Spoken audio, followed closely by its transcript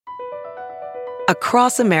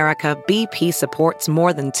Across America, BP supports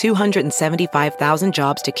more than 275,000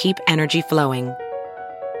 jobs to keep energy flowing.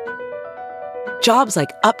 Jobs like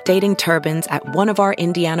updating turbines at one of our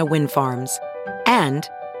Indiana wind farms and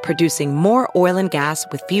producing more oil and gas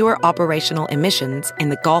with fewer operational emissions in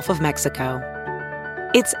the Gulf of Mexico.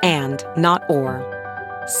 It's and, not or.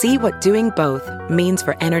 See what doing both means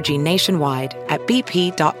for energy nationwide at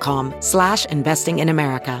bp.com/investing in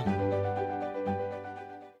America.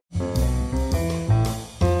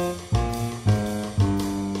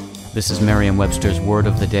 This is Merriam-Webster's Word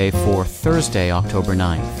of the Day for Thursday, October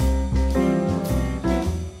 9th.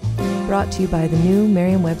 Brought to you by the new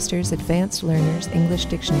Merriam-Webster's Advanced Learners English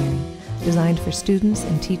Dictionary, designed for students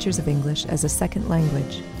and teachers of English as a second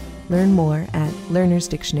language. Learn more at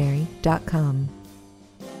learnersdictionary.com.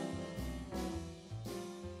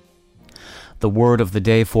 The word of the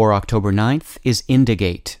day for October 9th is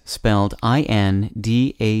indagate, spelled I-N-D-A-G-A-T-E.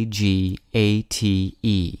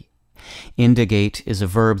 Indagate is a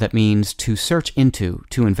verb that means to search into,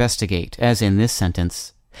 to investigate, as in this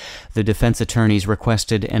sentence. The defense attorneys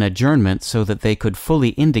requested an adjournment so that they could fully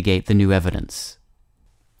indagate the new evidence.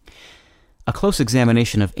 A close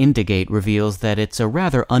examination of indagate reveals that it's a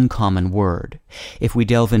rather uncommon word. If we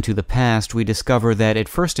delve into the past, we discover that it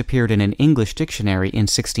first appeared in an English dictionary in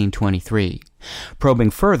 1623. Probing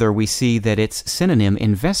further, we see that its synonym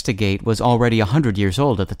investigate was already 100 years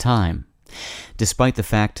old at the time. Despite the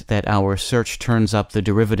fact that our search turns up the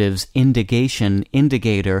derivatives indagation,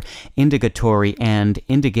 indagator, indagatory, and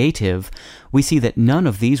indagative, we see that none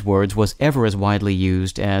of these words was ever as widely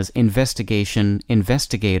used as investigation,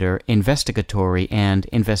 investigator, investigatory, and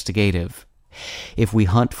investigative. If we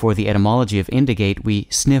hunt for the etymology of indagate, we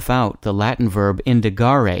sniff out the Latin verb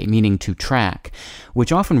indagare, meaning to track,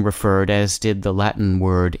 which often referred, as did the Latin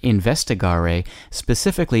word investigare,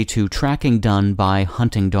 specifically to tracking done by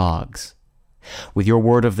hunting dogs. With your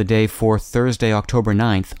word of the day for Thursday, October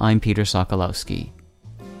 9th, I'm Peter Sokolowski.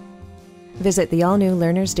 Visit the all-new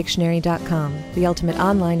learnersdictionary.com, the ultimate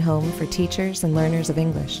online home for teachers and learners of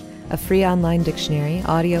English. A free online dictionary,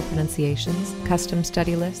 audio pronunciations, custom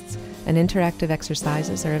study lists, and interactive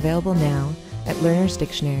exercises are available now at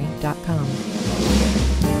learnersdictionary.com.